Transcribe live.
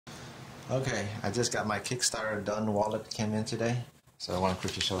Okay, I just got my Kickstarter done wallet came in today, so I want to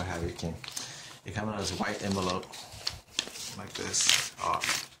quickly show you how it came. It comes in this white envelope like this.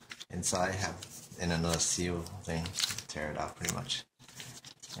 Inside have in another seal thing. Tear it out pretty much.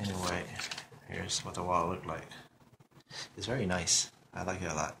 Anyway, here's what the wallet looked like. It's very nice. I like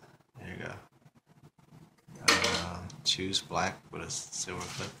it a lot. There you go. Choose black with a silver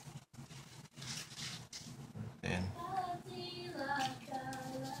clip. Then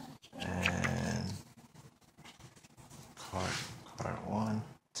and card 1,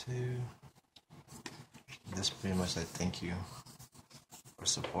 2. This pretty much like thank you for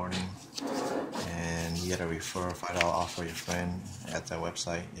supporting, and you gotta refer $5 off for your friend at that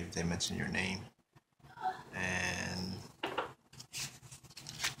website if they mention your name. And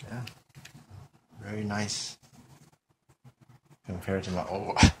yeah, very nice compared to my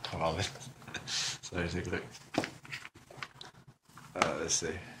old wallet. So take a look. Let's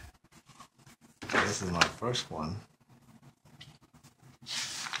see. This is my first one,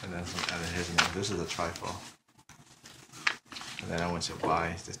 and then here's another. This is a trifold, and then I went to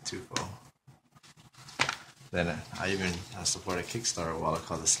buy the twofold. Then I even support a Kickstarter wallet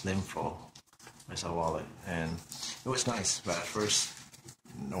called the Slimfold. It's a wallet, and it was nice, but at first,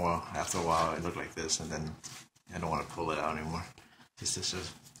 well, after a while, it looked like this, and then I don't want to pull it out anymore. It's just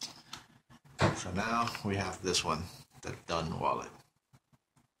so now we have this one, the Done wallet.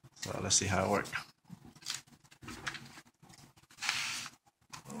 So let's see how it works.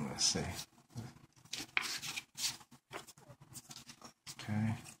 Let's see.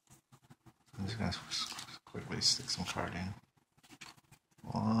 Okay. I'm just gonna quickly stick some card in.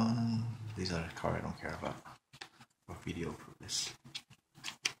 One. These are the card I don't care about for video purpose.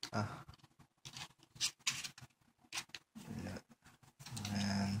 Yeah.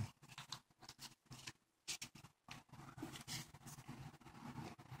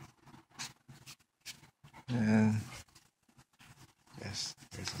 And yes,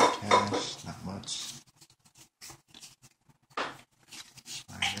 there's some cash, not much.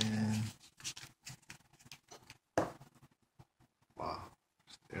 Slide in. Wow,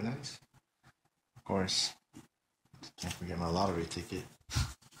 they're nice. Of course, can't forget my lottery ticket.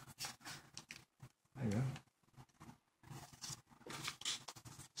 There you go.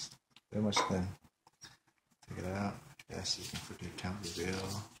 Very much thin. Take it out. Yes, you can quickly count the bill.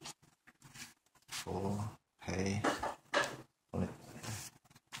 Full. Pay. I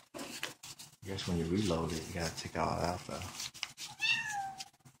guess when you reload it, you gotta take all that out though.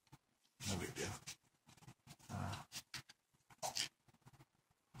 No big deal.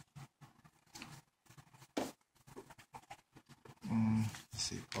 Let's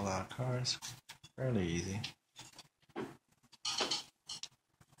see, pull out cards. Fairly easy.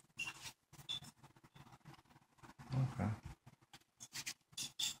 Okay.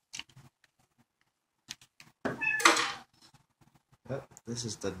 Yep, this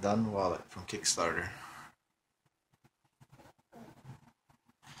is the Done wallet from Kickstarter.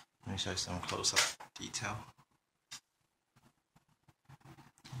 Let me show you some close-up detail.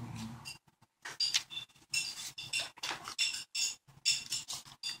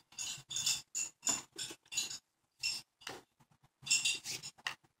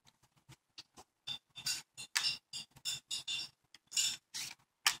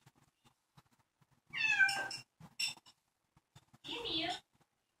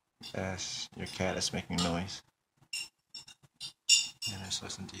 Yes, your cat is making noise. And there's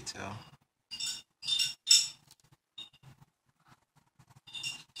some detail.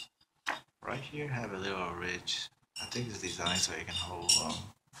 Right here, have a little ridge. I think it's designed so you can hold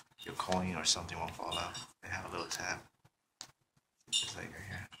your coin or something won't fall out. They have a little tab. Just like right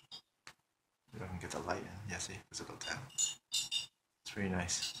here. If I can get the light in. Yeah, see, there's a little tab. It's pretty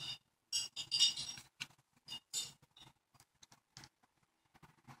nice.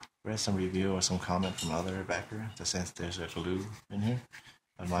 Read some review or some comment from other backer that says there's a glue in here,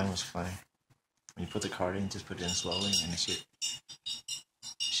 but mine was fine. When you put the card in, just put it in slowly, and it should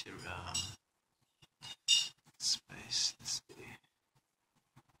space. Let's see.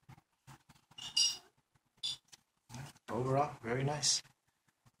 Overall, very nice.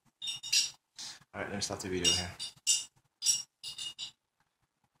 All right, let me stop the video here.